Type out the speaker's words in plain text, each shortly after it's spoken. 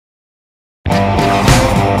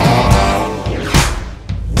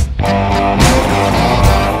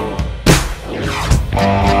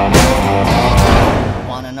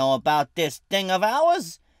about this thing of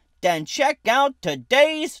ours? Then check out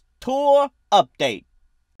today's tour update.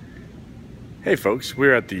 Hey folks,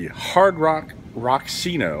 we're at the Hard Rock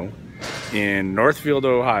Rocksino in Northfield,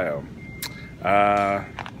 Ohio.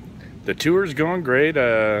 The tour's going great.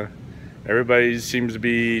 Everybody seems to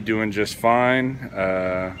be doing just fine.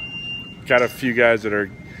 Got a few guys that are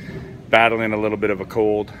battling a little bit of a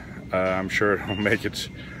cold. I'm sure it'll make its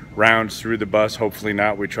rounds through the bus. Hopefully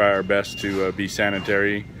not. We try our best to be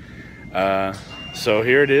sanitary. So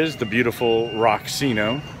here it is, the beautiful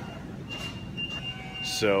Rocksino.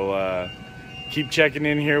 So keep checking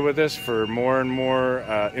in here with us for more and more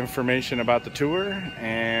information about the tour,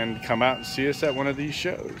 and come out and see us at one of these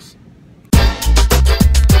shows.